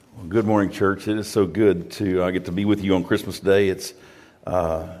Good morning, church. It is so good to get to be with you on Christmas Day. It's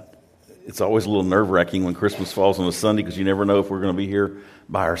always a little nerve-wracking when Christmas falls on a Sunday because you never know if we're going to be here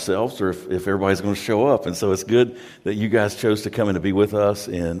by ourselves or if everybody's going to show up. And so it's good that you guys chose to come in to be with us,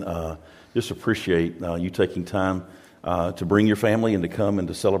 and just appreciate you taking time to bring your family and to come and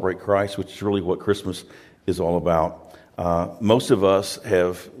to celebrate Christ, which is really what Christmas is all about. Most of us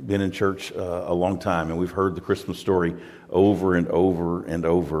have been in church a long time, and we've heard the Christmas story over and over and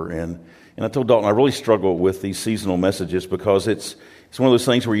over. And I told Dalton I really struggle with these seasonal messages because it's one of those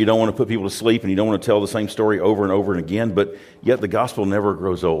things where you don't want to put people to sleep and you don't want to tell the same story over and over and again, but yet the gospel never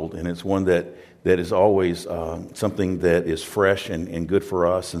grows old, and it's one that is always something that is fresh and good for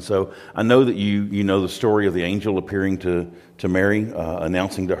us. And so I know that you know the story of the angel appearing to Mary,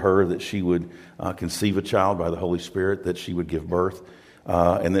 announcing to her that she would conceive a child by the Holy Spirit, that she would give birth,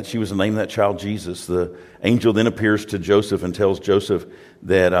 and that she was to name that child Jesus. The angel then appears to Joseph and tells Joseph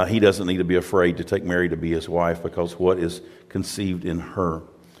that he doesn't need to be afraid to take Mary to be his wife because what is conceived in her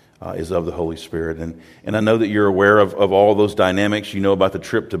is of the Holy Spirit. And I know that you're aware of all those dynamics. You know about the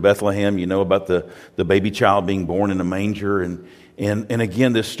trip to Bethlehem. You know about the baby child being born in a manger. And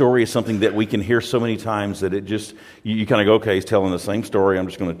again, this story is something that we can hear so many times that it just, you kind of go, okay, he's telling the same story. I'm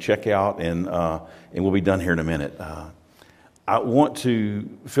just going to check out and we'll be done here in a minute. I want to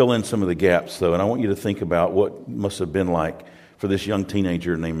fill in some of the gaps, though, and I want you to think about what must have been like for this young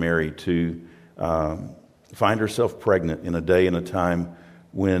teenager named Mary to find herself pregnant in a day and a time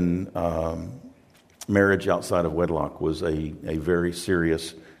when marriage outside of wedlock was a very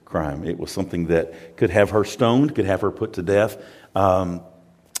serious crime. It was something that could have her stoned, could have her put to death,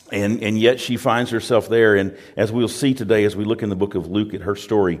 and yet she finds herself there. And as we'll see today, as we look in the book of Luke at her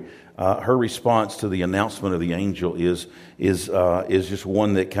story, her response to the announcement of the angel is just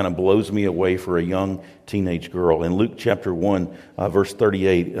one that kind of blows me away for a young teenage girl. In Luke chapter 1, verse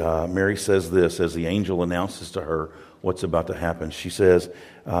 38, Mary says this as the angel announces to her what's about to happen. She says,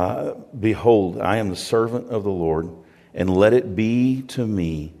 "Behold, I am the servant of the Lord, and let it be to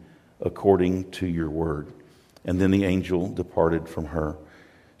me according to your word." And then the angel departed from her.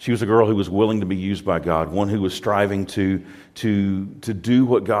 She was a girl who was willing to be used by God, one who was striving to do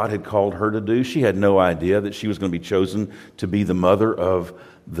what God had called her to do. She had no idea that she was going to be chosen to be the mother of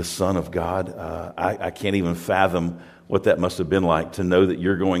the Son of God. I can't even fathom what that must have been like to know that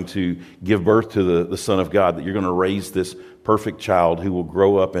you're going to give birth to the Son of God, that you're going to raise this perfect child who will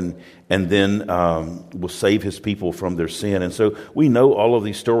grow up and then will save his people from their sin. And so we know all of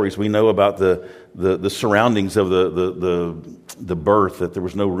these stories. We know about the surroundings of the birth, that there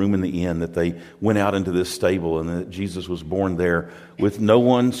was no room in the inn, that they went out into this stable and that Jesus was born there with no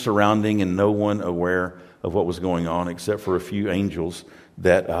one surrounding and no one aware of what was going on except for a few angels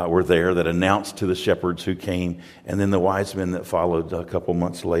that were there that announced to the shepherds who came, and then the wise men that followed a couple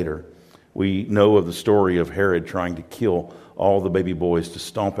months later. We know of the story of Herod trying to kill all the baby boys to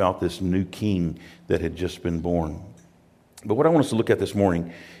stomp out this new king that had just been born. But what I want us to look at this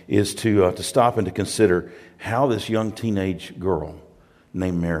morning is to stop and to consider how this young teenage girl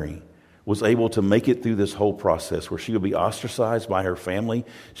named Mary was able to make it through this whole process where she would be ostracized by her family.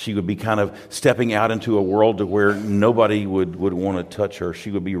 She would be kind of stepping out into a world to where nobody would want to touch her.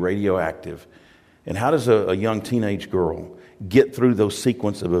 She would be radioactive. And how does a young teenage girl get through those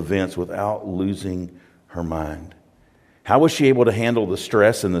sequence of events without losing her mind? How was she able to handle the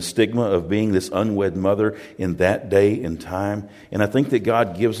stress and the stigma of being this unwed mother in that day and time? And I think that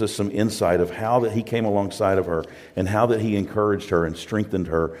God gives us some insight of how that He came alongside of her and how that He encouraged her and strengthened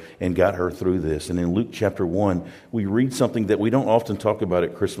her and got her through this. And in Luke chapter 1, we read something that we don't often talk about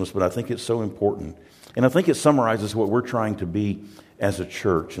at Christmas, but I think it's so important. And I think it summarizes what we're trying to be as a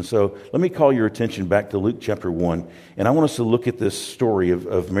church. And so let me call your attention back to Luke chapter 1. And I want us to look at this story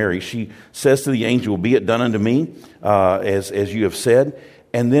of Mary. She says to the angel, "Be it done unto me, as you have said."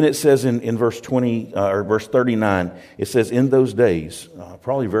 And then it says in verse 20 or verse 39, it says, "In those days,"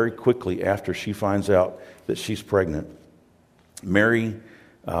 probably very quickly after she finds out that she's pregnant, Mary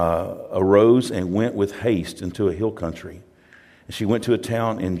arose and went with haste into a hill country. She went to a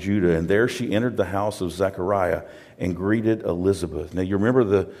town in Judah, and there she entered the house of Zechariah and greeted Elizabeth. Now, you remember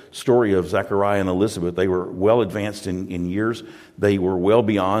the story of Zechariah and Elizabeth. They were well advanced in years. They were well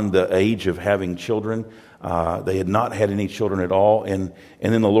beyond the age of having children. They had not had any children at all. And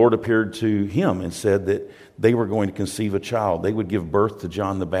then the Lord appeared to him and said that they were going to conceive a child. They would give birth to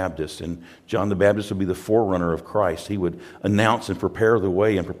John the Baptist, and John the Baptist would be the forerunner of Christ. He would announce and prepare the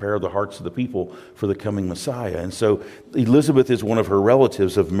way and prepare the hearts of the people for the coming Messiah. And so Elizabeth is one of her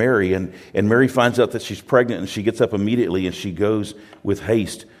relatives of Mary, and Mary finds out that she's pregnant, and she gets up immediately and she goes with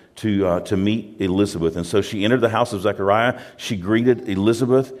haste to meet Elizabeth. And so she entered the house of Zechariah. She greeted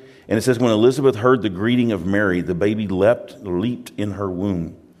Elizabeth. And it says, when Elizabeth heard the greeting of Mary, the baby leaped in her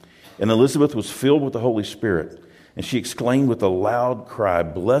womb. And Elizabeth was filled with the Holy Spirit. And she exclaimed with a loud cry,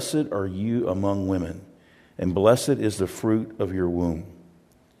 "Blessed are you among women, and blessed is the fruit of your womb."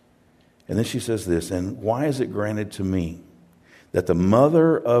 And then she says this, "And why is it granted to me that the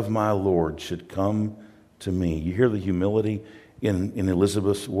mother of my Lord should come to me?" You hear the humility in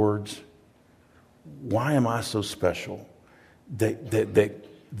Elizabeth's words? Why am I so special that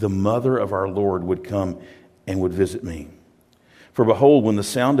the mother of our Lord would come and would visit me? "For behold, when the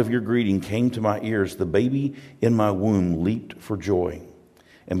sound of your greeting came to my ears, the baby in my womb leaped for joy.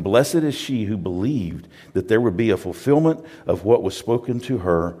 And blessed is she who believed that there would be a fulfillment of what was spoken to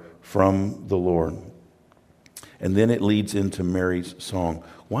her from the Lord." And then it leads into Mary's song.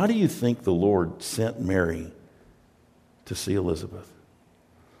 Why do you think the Lord sent Mary to see Elizabeth?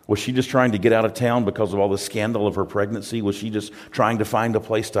 Was she just trying to get out of town because of all the scandal of her pregnancy? Was she just trying to find a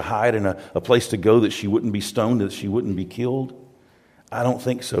place to hide and a place to go that she wouldn't be stoned, that she wouldn't be killed? I don't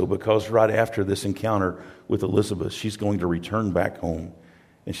think so, because right after this encounter with Elizabeth, she's going to return back home.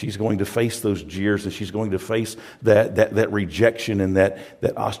 And she's going to face those jeers, and she's going to face that rejection and that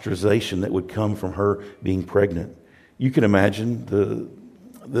ostracization that would come from her being pregnant. You can imagine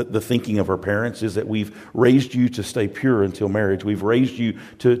the thinking of her parents is that we've raised you to stay pure until marriage. We've raised you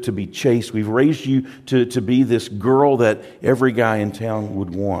to be chaste. We've raised you to be this girl that every guy in town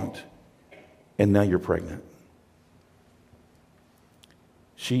would want. And now you're pregnant.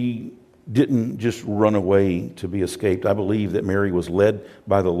 She didn't just run away to be escaped. I believe that Mary was led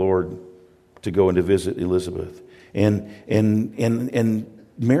by the Lord to go and to visit Elizabeth. And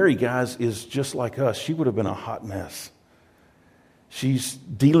Mary, guys, is just like us. She would have been a hot mess. She's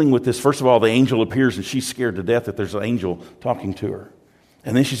dealing with this. First of all, the angel appears and she's scared to death that there's an angel talking to her.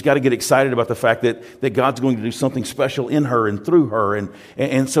 And then she's got to get excited about the fact that God's going to do something special in her and through her.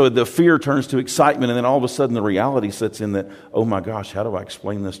 And so the fear turns to excitement. And then all of a sudden the reality sets in that, oh my gosh, how do I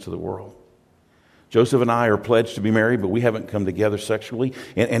explain this to the world? Joseph and I are pledged to be married, but we haven't come together sexually.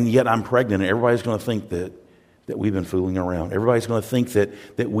 And yet I'm pregnant. And everybody's going to think that we've been fooling around. Everybody's going to think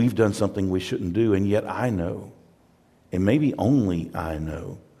that we've done something we shouldn't do. And yet I know, and maybe only I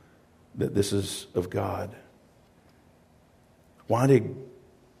know, that this is of God. Why did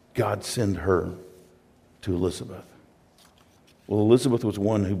God send her to Elizabeth? Well, Elizabeth was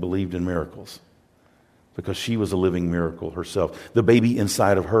one who believed in miracles because she was a living miracle herself. The baby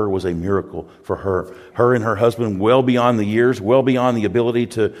inside of her was a miracle for her. Her and her husband, well beyond the years, well beyond the ability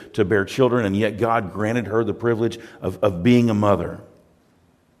to bear children, and yet God granted her the privilege of being a mother.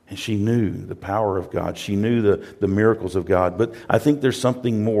 And she knew the power of God. She knew the miracles of God. But I think there's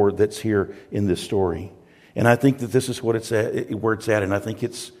something more that's here in this story. And I think that this is what it's at, where it's at, and I think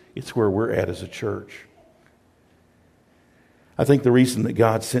it's where we're at as a church. I think the reason that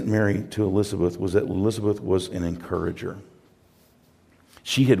God sent Mary to Elizabeth was that Elizabeth was an encourager.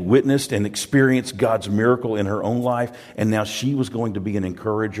 She had witnessed and experienced God's miracle in her own life, and now she was going to be an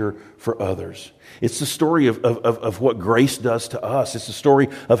encourager for others. It's the story of what grace does to us. It's the story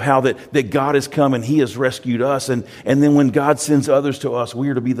of how that God has come and He has rescued us, and then when God sends others to us, we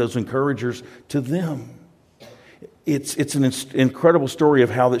are to be those encouragers to them. It's an incredible story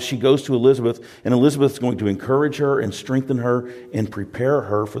of how that she goes to Elizabeth, and Elizabeth's going to encourage her and strengthen her and prepare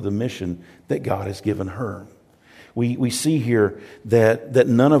her for the mission that God has given her. We see here that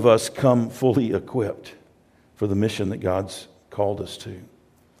none of us come fully equipped for the mission that God's called us to.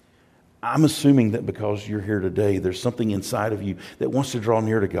 I'm assuming that because you're here today, there's something inside of you that wants to draw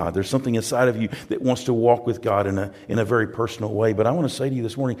near to God. There's something inside of you that wants to walk with God in a very personal way. But I want to say to you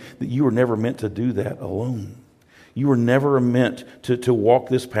this morning that you were never meant to do that alone. You were never meant to walk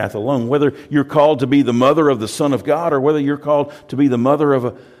this path alone. Whether you're called to be the mother of the Son of God or whether you're called to be the mother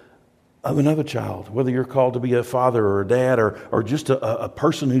of another child, whether you're called to be a father or a dad or just a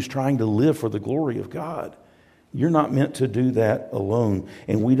person who's trying to live for the glory of God. You're not meant to do that alone,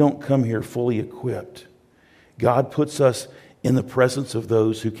 and we don't come here fully equipped. God puts us in the presence of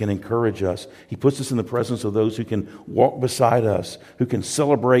those who can encourage us. He puts us in the presence of those who can walk beside us, who can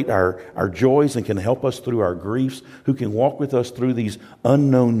celebrate our joys and can help us through our griefs, who can walk with us through these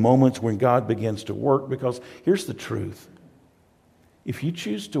unknown moments when God begins to work. Because here's the truth. If you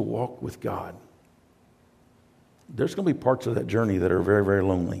choose to walk with God, there's going to be parts of that journey that are very, very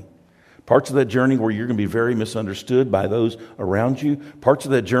lonely. Parts of that journey where you're going to be very misunderstood by those around you. Parts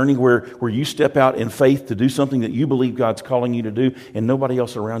of that journey where you step out in faith to do something that you believe God's calling you to do, and nobody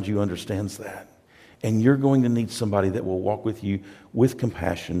else around you understands that. And you're going to need somebody that will walk with you with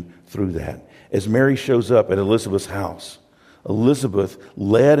compassion through that. As Mary shows up at Elizabeth's house, Elizabeth,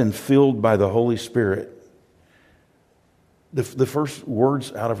 led and filled by the Holy Spirit, the first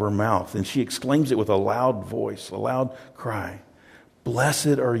words out of her mouth, and she exclaims it with a loud voice, a loud cry.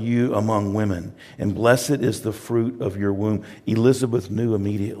 Blessed are you among women, and blessed is the fruit of your womb. Elizabeth knew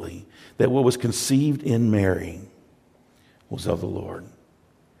immediately that what was conceived in Mary was of the Lord.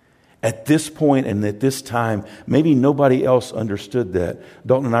 At this point and at this time, maybe nobody else understood that.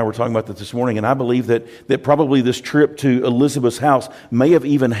 Dalton and I were talking about that this morning, and I believe that probably this trip to Elizabeth's house may have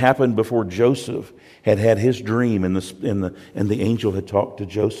even happened before Joseph had his dream and the angel had talked to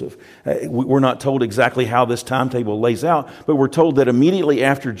Joseph. We're not told exactly how this timetable lays out, but we're told that immediately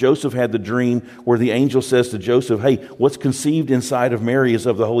after Joseph had the dream where the angel says to Joseph, hey, what's conceived inside of Mary is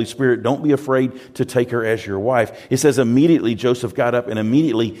of the Holy Spirit. Don't be afraid to take her as your wife. It says immediately Joseph got up and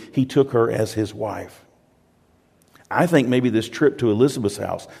immediately he took her as his wife. I think maybe this trip to Elizabeth's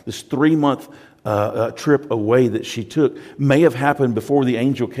house, this 3-month trip away that she took, may have happened before the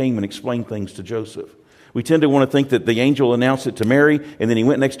angel came and explained things to Joseph. We tend to want to think that the angel announced it to Mary, and then he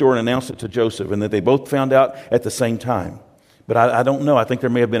went next door and announced it to Joseph, and that they both found out at the same time. But I don't know. I think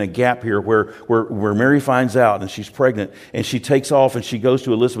there may have been a gap here where Mary finds out and she's pregnant and she takes off and she goes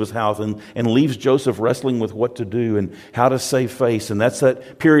to Elizabeth's house and leaves Joseph wrestling with what to do and how to save face. And that's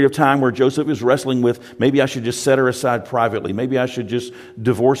that period of time where Joseph is wrestling with, maybe I should just set her aside privately. Maybe I should just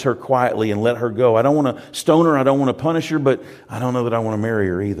divorce her quietly and let her go. I don't want to stone her. I don't want to punish her, but I don't know that I want to marry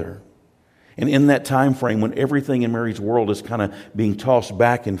her either. And in that time frame when everything in Mary's world is kind of being tossed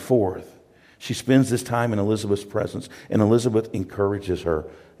back and forth, she spends this time in Elizabeth's presence, and Elizabeth encourages her.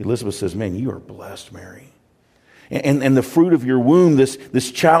 Elizabeth says, man, you are blessed, Mary. And the fruit of your womb,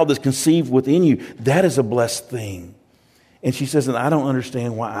 this child that's conceived within you, that is a blessed thing. And she says, and I don't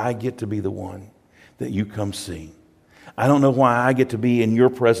understand why I get to be the one that you come see. I don't know why I get to be in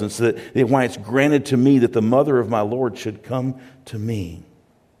your presence, that why it's granted to me that the mother of my Lord should come to me.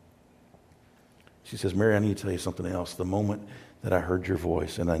 She says, Mary, I need to tell you something else. The moment that I heard your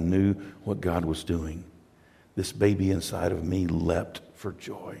voice and I knew what God was doing, this baby inside of me leapt for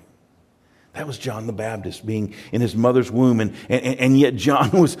joy. That was John the Baptist being in his mother's womb. And yet John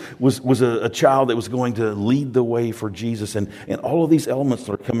was a child that was going to lead the way for Jesus. And all of these elements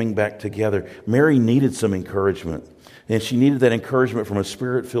are coming back together. Mary needed some encouragement. And she needed that encouragement from a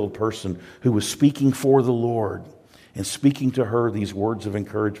spirit-filled person who was speaking for the Lord and speaking to her these words of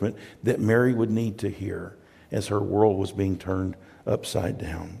encouragement that Mary would need to hear as her world was being turned upside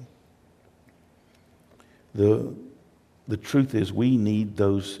down. The truth is we need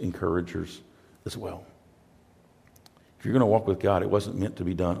those encouragers as well. If you're going to walk with God, it wasn't meant to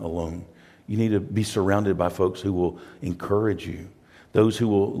be done alone. You need to be surrounded by folks who will encourage you, those who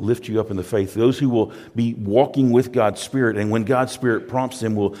will lift you up in the faith, those who will be walking with God's Spirit, and when God's Spirit prompts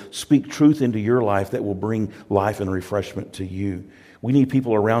them, will speak truth into your life that will bring life and refreshment to you. We need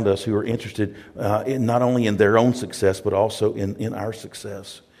people around us who are interested in not only in their own success, but also in our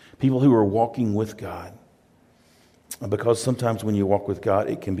success. People who are walking with God. Because sometimes when you walk with God,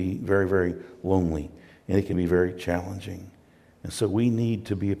 it can be very, very lonely, and it can be very challenging. And so we need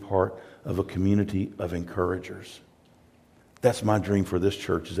to be a part of a community of encouragers. That's my dream for this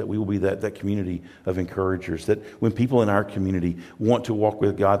church, is that we will be that community of encouragers. That when people in our community want to walk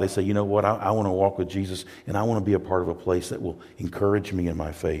with God, they say, you know what, I want to walk with Jesus, and I want to be a part of a place that will encourage me in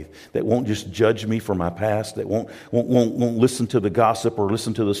my faith, that won't just judge me for my past, that won't listen to the gossip or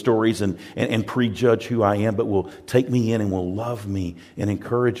listen to the stories and prejudge who I am, but will take me in and will love me and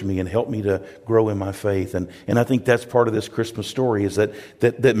encourage me and help me to grow in my faith. And I think that's part of this Christmas story, is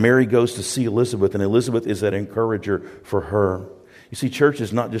that Mary goes to see Elizabeth, and Elizabeth is that encourager for her. You see, church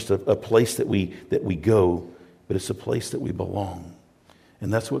is not just a place that we go, but it's a place that we belong.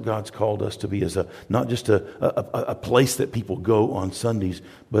 And that's what God's called us to be, is not just a place that people go on Sundays,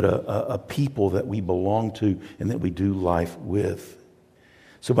 but a people that we belong to and that we do life with.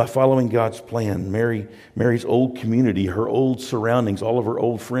 So by following God's plan, Mary's old community, her old surroundings, all of her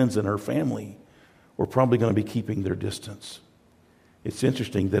old friends and her family were probably going to be keeping their distance. It's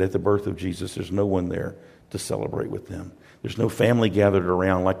interesting that at the birth of Jesus, there's no one there to celebrate with them. There's no family gathered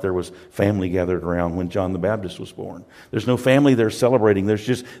around like there was family gathered around when John the Baptist was born. There's no family there celebrating. There's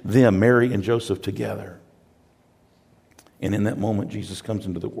just them, Mary and Joseph, together. And in that moment, Jesus comes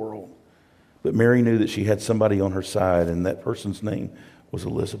into the world. But Mary knew that she had somebody on her side, and that person's name was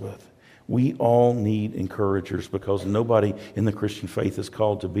Elizabeth. We all need encouragers, because nobody in the Christian faith is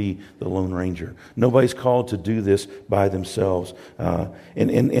called to be the Lone Ranger. Nobody's called to do this by themselves.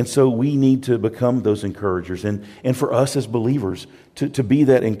 And so we need to become those encouragers. And for us as believers, to be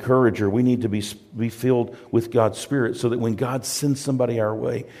that encourager, we need to be filled with God's Spirit, so that when God sends somebody our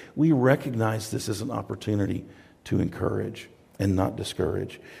way, we recognize this as an opportunity to encourage and not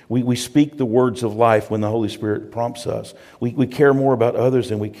discourage. We speak the words of life when the Holy Spirit prompts us. We care more about others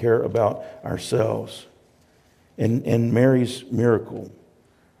than we care about ourselves. And Mary's miracle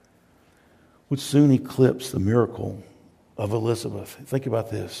would soon eclipse the miracle of Elizabeth. Think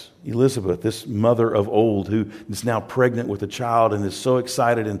about this. Elizabeth, this mother of old who is now pregnant with a child and is so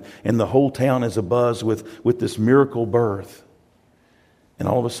excited, and the whole town is abuzz with this miracle birth. And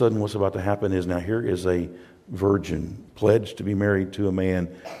all of a sudden what's about to happen is now here is a virgin pledged to be married to a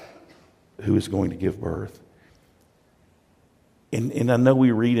man who is going to give birth. And I know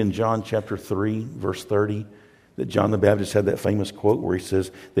we read in John chapter 3, verse 30, that John the Baptist had that famous quote where he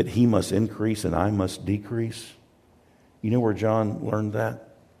says that he must increase and I must decrease. You know where John learned that?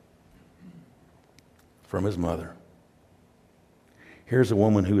 From his mother. Here's a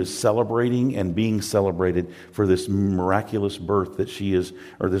woman who is celebrating and being celebrated for this miraculous birth that she is,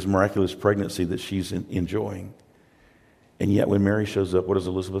 or this miraculous pregnancy that she's enjoying. And yet when Mary shows up, what does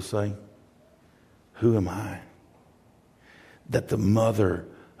Elizabeth say? Who am I that the mother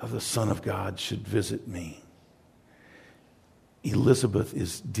of the Son of God should visit me? Elizabeth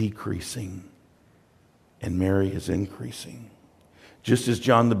is decreasing and Mary is increasing. Just as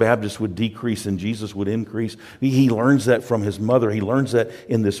John the Baptist would decrease and Jesus would increase, he learns that from his mother. He learns that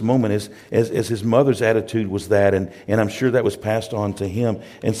in this moment as his mother's attitude was that, and I'm sure that was passed on to him.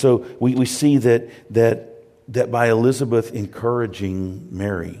 And so we see that by Elizabeth encouraging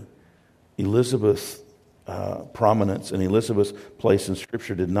Mary, Elizabeth's prominence and Elizabeth's place in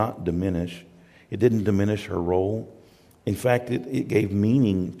Scripture did not diminish. It didn't diminish her role. In fact, it gave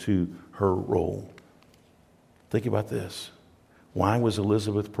meaning to her role. Think about this. Why was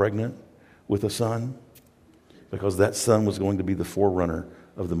Elizabeth pregnant with a son? Because that son was going to be the forerunner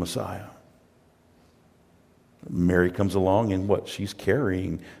of the Messiah. Mary comes along and what? She's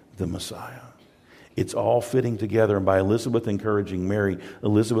carrying the Messiah. It's all fitting together, and by Elizabeth encouraging Mary,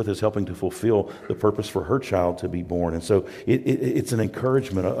 Elizabeth is helping to fulfill the purpose for her child to be born. And so it's an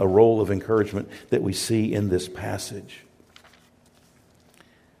encouragement, a role of encouragement that we see in this passage.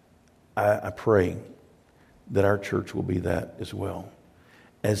 I pray that our church will be that as well.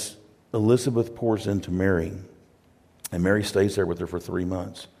 As Elizabeth pours into Mary, and Mary stays there with her for 3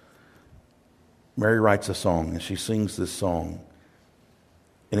 months, Mary writes a song, and she sings this song.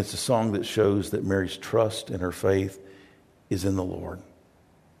 And it's a song that shows that Mary's trust and her faith is in the Lord.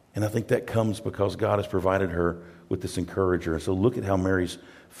 And I think that comes because God has provided her with this encourager. And so look at how Mary's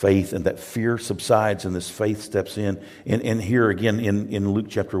faith and that fear subsides and this faith steps in. And here again in Luke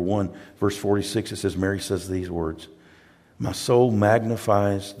chapter 1, verse 46, it says, Mary says these words, "My soul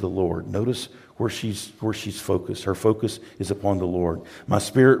magnifies the Lord." Notice where she's focused. Her focus is upon the Lord. "My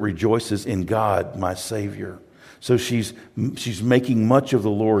spirit rejoices in God, my Savior." So she's making much of the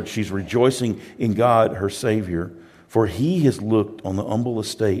Lord. She's rejoicing in God, her Savior. "For he has looked on the humble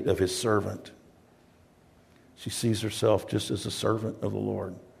estate of his servant." She sees herself just as a servant of the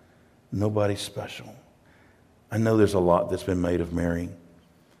Lord. Nobody special. I know there's a lot that's been made of Mary.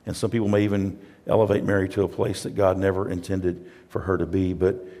 And some people may even elevate Mary to a place that God never intended for her to be.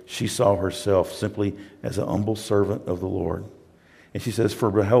 But she saw herself simply as an humble servant of the Lord. And she says, "For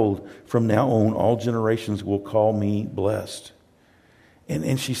behold, from now on all generations will call me blessed."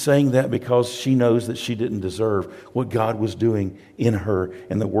 And she's saying that because she knows that she didn't deserve what God was doing in her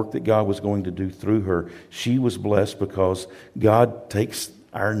and the work that God was going to do through her. She was blessed because God takes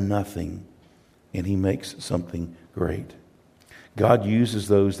our nothing and he makes something great. God uses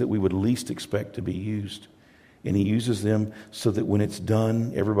those that we would least expect to be used. And he uses them so that when it's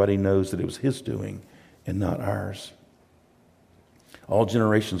done, everybody knows that it was his doing and not ours. "All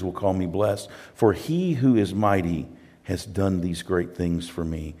generations will call me blessed, for he who is mighty has done these great things for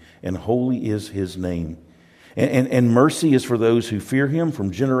me, and holy is his name. And mercy is for those who fear him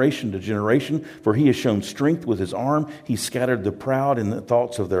from generation to generation, for he has shown strength with his arm. He scattered the proud in the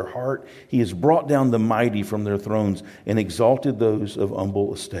thoughts of their heart. He has brought down the mighty from their thrones and exalted those of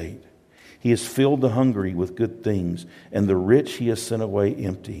humble estate. He has filled the hungry with good things, and the rich he has sent away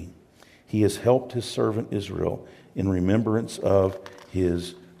empty. He has helped his servant Israel in remembrance of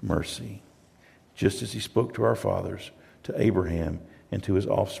his mercy, just as he spoke to our fathers, to Abraham, and to his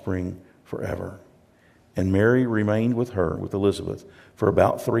offspring forever." And Mary remained with her, with Elizabeth, for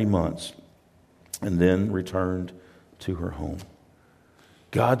about 3 months, and then returned to her home.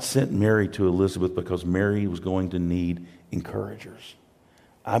 God sent Mary to Elizabeth because Mary was going to need encouragers.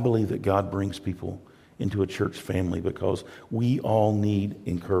 I believe that God brings people into a church family because we all need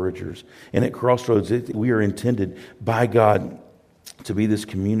encouragers. And at Crossroads, we are intended by God to be this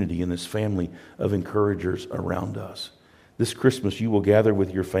community and this family of encouragers around us. This Christmas you will gather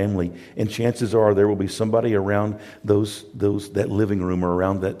with your family, and chances are there will be somebody around that living room or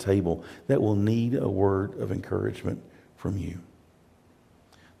around that table that will need a word of encouragement from you.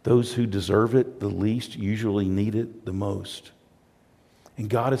 Those who deserve it the least usually need it the most. And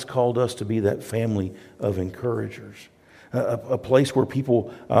God has called us to be that family of encouragers. A place where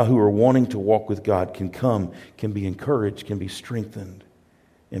people who are wanting to walk with God can come, can be encouraged, can be strengthened,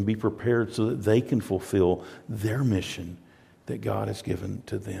 and be prepared so that they can fulfill their mission that God has given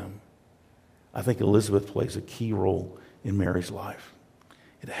to them. I think Elizabeth plays a key role in Mary's life.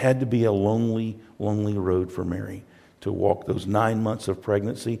 It had to be a lonely, lonely road for Mary to walk those 9 months of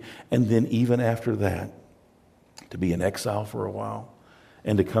pregnancy, and then even after that, to be in exile for a while,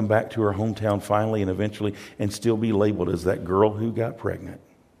 and to come back to her hometown finally and eventually and still be labeled as that girl who got pregnant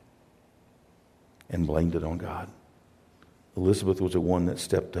and blamed it on God. Elizabeth was the one that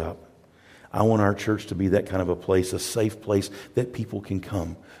stepped up. I want our church to be that kind of a place, a safe place that people can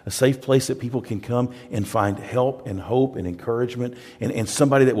come. A safe place that people can come and find help and hope and encouragement and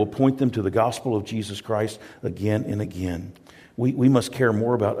somebody that will point them to the gospel of Jesus Christ again and again. We must care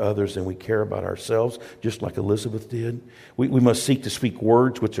more about others than we care about ourselves, just like Elizabeth did. We must seek to speak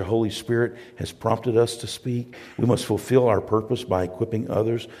words which the Holy Spirit has prompted us to speak. We must fulfill our purpose by equipping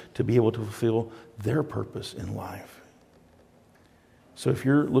others to be able to fulfill their purpose in life. So if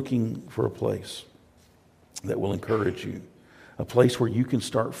you're looking for a place that will encourage you, a place where you can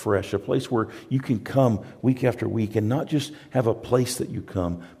start fresh, a place where you can come week after week and not just have a place that you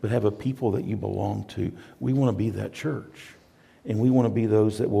come, but have a people that you belong to, we want to be that church. And we want to be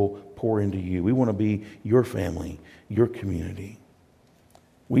those that will pour into you. We want to be your family, your community.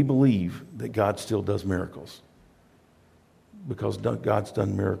 We believe that God still does miracles because God's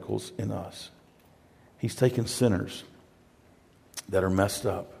done miracles in us. He's taken sinners that are messed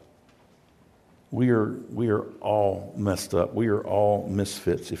up. We are all messed up. We are all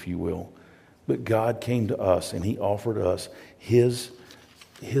misfits, if you will. But God came to us and He offered us His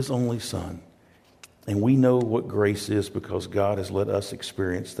only Son. And we know what grace is because God has let us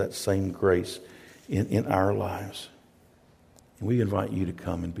experience that same grace in our lives. And we invite you to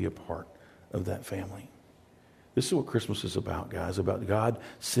come and be a part of that family. This is what Christmas is about, guys, about God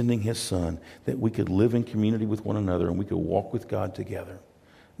sending His Son that we could live in community with one another and we could walk with God together.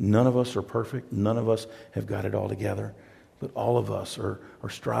 None of us are perfect. None of us have got it all together. But all of us are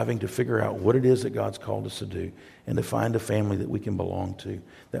striving to figure out what it is that God's called us to do and to find a family that we can belong to,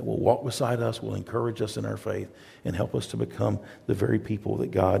 that will walk beside us, will encourage us in our faith, and help us to become the very people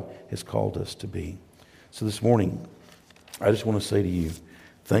that God has called us to be. So this morning, I just want to say to you,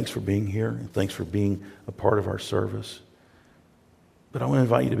 thanks for being here, and thanks for being a part of our service. But I want to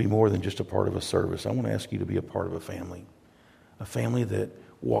invite you to be more than just a part of a service. I want to ask you to be a part of a family that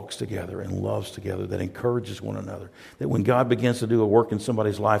walks together and loves together, that encourages one another, that when God begins to do a work in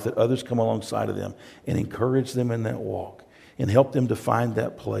somebody's life, that others come alongside of them and encourage them in that walk and help them to find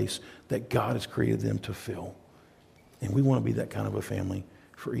that place that God has created them to fill. And we want to be that kind of a family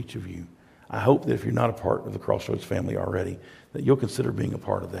for each of you. I hope that if you're not a part of the Crossroads family already, that you'll consider being a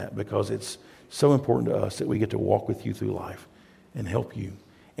part of that, because it's so important to us that we get to walk with you through life and help you.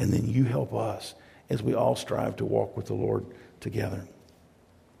 And then you help us as we all strive to walk with the Lord together.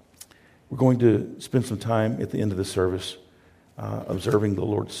 We're going to spend some time at the end of the service observing the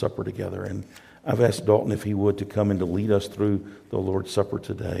Lord's Supper together. And I've asked Dalton if he would to come and to lead us through the Lord's Supper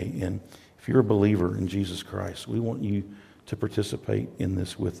today. And if you're a believer in Jesus Christ, we want you to participate in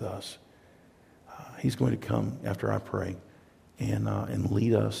this with us. He's going to come after I pray and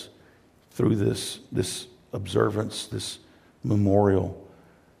lead us through this observance, this memorial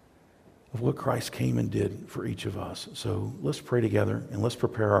of what Christ came and did for each of us. So let's pray together and let's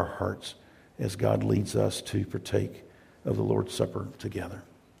prepare our hearts as God leads us to partake of the Lord's Supper together.